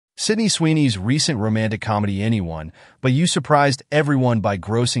Sydney Sweeney's recent romantic comedy Anyone, But You surprised everyone by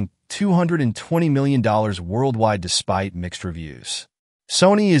grossing $220 million worldwide despite mixed reviews.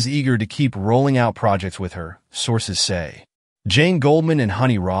 Sony is eager to keep rolling out projects with her, sources say. Jane Goldman and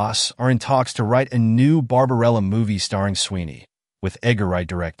Honey Ross are in talks to write a new Barbarella movie starring Sweeney, with Edgar Wright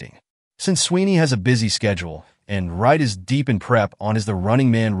directing. Since Sweeney has a busy schedule, and Wright is deep in prep on his The Running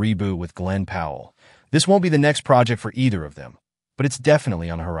Man reboot with Glenn Powell, this won't be the next project for either of them, but it's definitely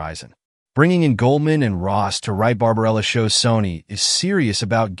on the horizon. Bringing in Goldman and Ross to write Barbarella shows Sony is serious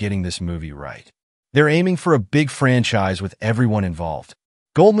about getting this movie right. They're aiming for a big franchise with everyone involved.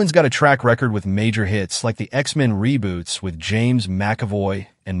 Goldman's got a track record with major hits like the X-Men reboots with James McAvoy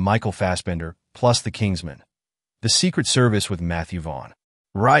and Michael Fassbender, plus The Kingsman. The Secret Service with Matthew Vaughn.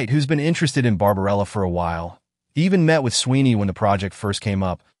 Wright, who's been interested in Barbarella for a while, even met with Sweeney when the project first came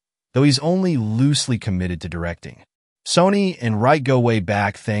up, though he's only loosely committed to directing. Sony and Wright go way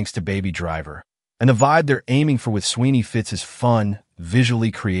back thanks to Baby Driver, and the vibe they're aiming for with Sweeney fits his fun,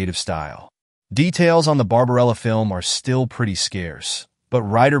 visually creative style. Details on the Barbarella film are still pretty scarce, but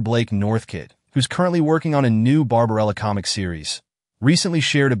writer Blake Northcott, who's currently working on a new Barbarella comic series, recently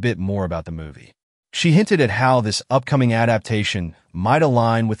shared a bit more about the movie. She hinted at how this upcoming adaptation might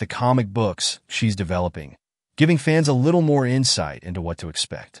align with the comic books she's developing, giving fans a little more insight into what to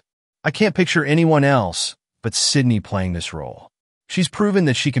expect. I can't picture anyone else but Sydney playing this role. She's proven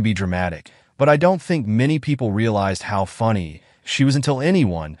that she can be dramatic, but I don't think many people realized how funny she was until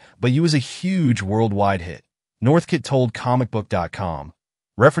Anyone, But You was a huge worldwide hit, Northcott told comicbook.com,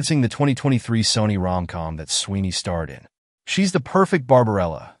 referencing the 2023 Sony rom-com that Sweeney starred in. She's the perfect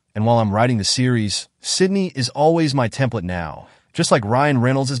Barbarella, and while I'm writing the series, Sydney is always my template now, just like Ryan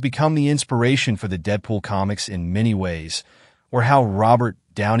Reynolds has become the inspiration for the Deadpool comics in many ways, or how Robert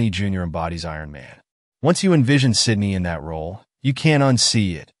Downey Jr. embodies Iron Man. Once you envision Sydney in that role, you can't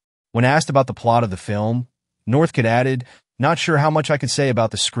unsee it. When asked about the plot of the film, Northcott added, "Not sure how much I could say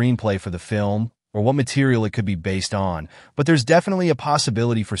about the screenplay for the film, or what material it could be based on, but there's definitely a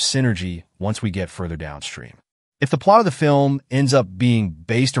possibility for synergy once we get further downstream. If the plot of the film ends up being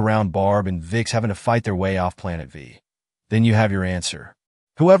based around Barb and Vix having to fight their way off Planet V, then you have your answer.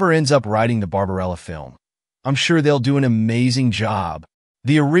 Whoever ends up writing the Barbarella film, I'm sure they'll do an amazing job."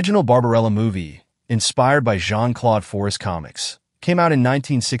 The original Barbarella movie, inspired by Jean-Claude Forest comics, came out in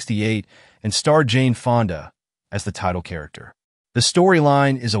 1968 and starred Jane Fonda as the title character. The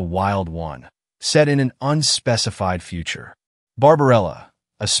storyline is a wild one, set in an unspecified future. Barbarella,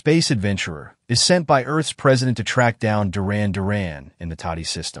 a space adventurer, is sent by Earth's president to track down Durand Durand in the Toddy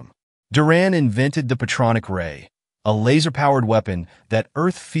system. Durand invented the Patronic Ray, a laser-powered weapon that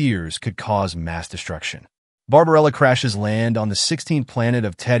Earth fears could cause mass destruction. Barbarella crashes land on the 16th planet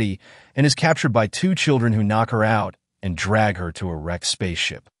of Teddy and is captured by two children who knock her out and drag her to a wrecked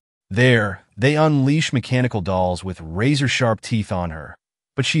spaceship. There, they unleash mechanical dolls with razor-sharp teeth on her,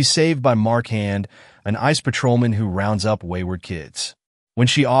 but she's saved by Mark Hand, an ice patrolman who rounds up wayward kids. When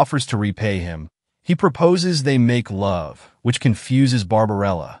she offers to repay him, he proposes they make love, which confuses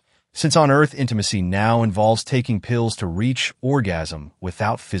Barbarella, since on Earth intimacy now involves taking pills to reach orgasm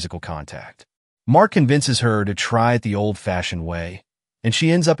without physical contact. Mark convinces her to try it the old-fashioned way, and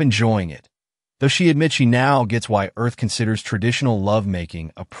she ends up enjoying it, though she admits she now gets why Earth considers traditional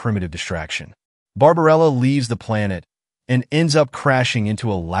lovemaking a primitive distraction. Barbarella leaves the planet and ends up crashing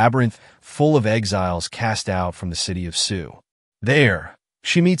into a labyrinth full of exiles cast out from the city of Sioux. There,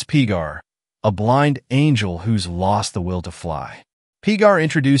 she meets Pigar, a blind angel who's lost the will to fly. Pigar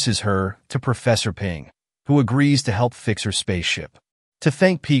introduces her to Professor Ping, who agrees to help fix her spaceship. To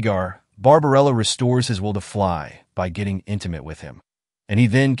thank Pigar, Barbarella restores his will to fly by getting intimate with him, and he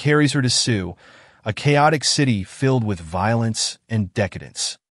then carries her to Sioux, a chaotic city filled with violence and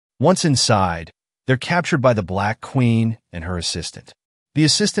decadence. Once inside, they're captured by the Black Queen and her assistant. The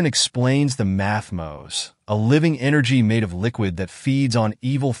assistant explains the Mathmos, a living energy made of liquid that feeds on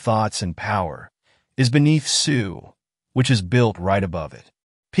evil thoughts and power, is beneath Sioux, which is built right above it.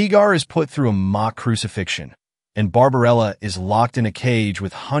 Pigar is put through a mock crucifixion, and Barbarella is locked in a cage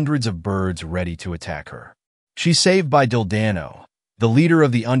with hundreds of birds ready to attack her. She's saved by Dildano, the leader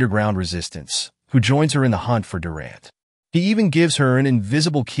of the underground resistance, who joins her in the hunt for Durand. He even gives her an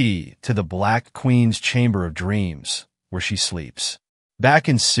invisible key to the Black Queen's Chamber of Dreams, where she sleeps. Back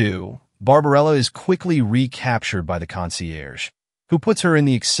in Sioux, Barbarella is quickly recaptured by the concierge, who puts her in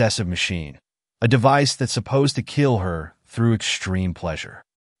the excessive machine, a device that's supposed to kill her through extreme pleasure.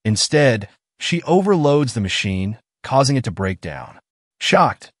 Instead, she overloads the machine, causing it to break down.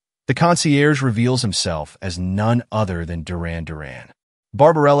 Shocked, the concierge reveals himself as none other than Durand Durand.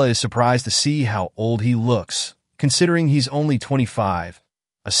 Barbarella is surprised to see how old he looks, considering he's only 25,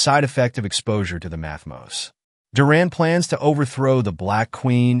 a side effect of exposure to the Mathmos. Durand plans to overthrow the Black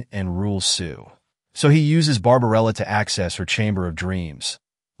Queen and rule Sue, so he uses Barbarella to access her Chamber of Dreams,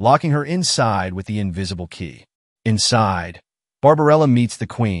 locking her inside with the invisible key. Inside, Barbarella meets the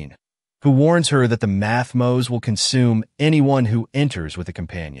Queen, who warns her that the Mathmos will consume anyone who enters with a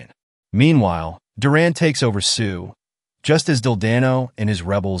companion. Meanwhile, Durand takes over Sue, just as Dildano and his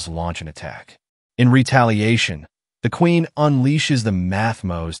rebels launch an attack. In retaliation, the Queen unleashes the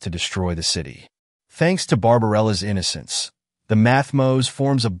Mathmos to destroy the city. Thanks to Barbarella's innocence, the Mathmos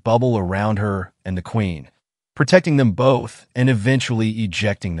forms a bubble around her and the Queen, protecting them both and eventually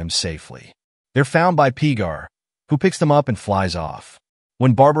ejecting them safely. They're found by Pigar, who picks them up and flies off.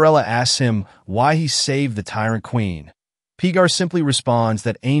 When Barbarella asks him why he saved the Tyrant Queen, Pigar simply responds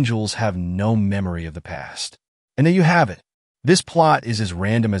that angels have no memory of the past. And there you have it. This plot is as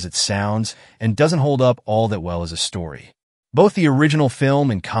random as it sounds and doesn't hold up all that well as a story. Both the original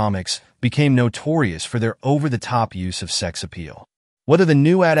film and comics became notorious for their over-the-top use of sex appeal. Whether the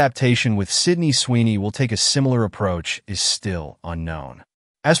new adaptation with Sydney Sweeney will take a similar approach is still unknown.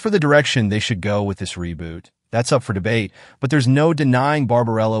 As for the direction they should go with this reboot, that's up for debate, but there's no denying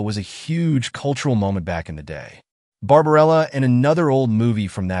Barbarella was a huge cultural moment back in the day. Barbarella and another old movie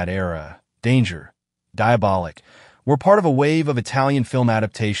from that era, Danger, Diabolik, were part of a wave of Italian film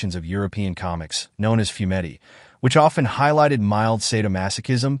adaptations of European comics, known as fumetti, which often highlighted mild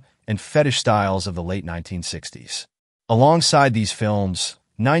sadomasochism and fetish styles of the late 1960s. Alongside these films,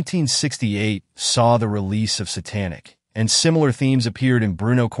 1968 saw the release of Satanic, and similar themes appeared in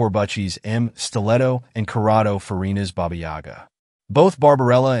Bruno Corbucci's M. Stiletto and Corrado Farina's Baba Yaga. Both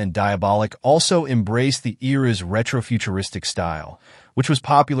Barbarella and Diabolik also embraced the era's retrofuturistic style, which was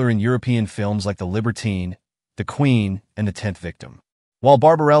popular in European films like The Libertine, The Queen, and The Tenth Victim. While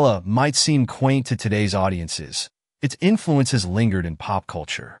Barbarella might seem quaint to today's audiences, its influence has lingered in pop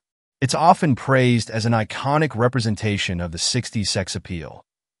culture. It's often praised as an iconic representation of the 60s sex appeal,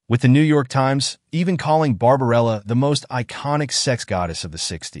 with the New York Times even calling Barbarella the most iconic sex goddess of the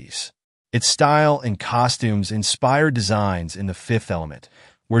 60s. Its style and costumes inspired designs in The Fifth Element,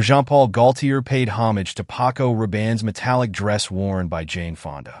 where Jean-Paul Gaultier paid homage to Paco Rabanne's metallic dress worn by Jane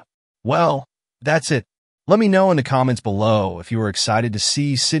Fonda. Well, that's it. Let me know in the comments below if you are excited to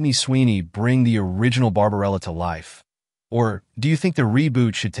see Sydney Sweeney bring the original Barbarella to life, or do you think the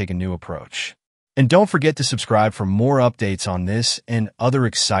reboot should take a new approach? And don't forget to subscribe for more updates on this and other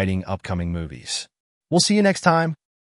exciting upcoming movies. We'll see you next time.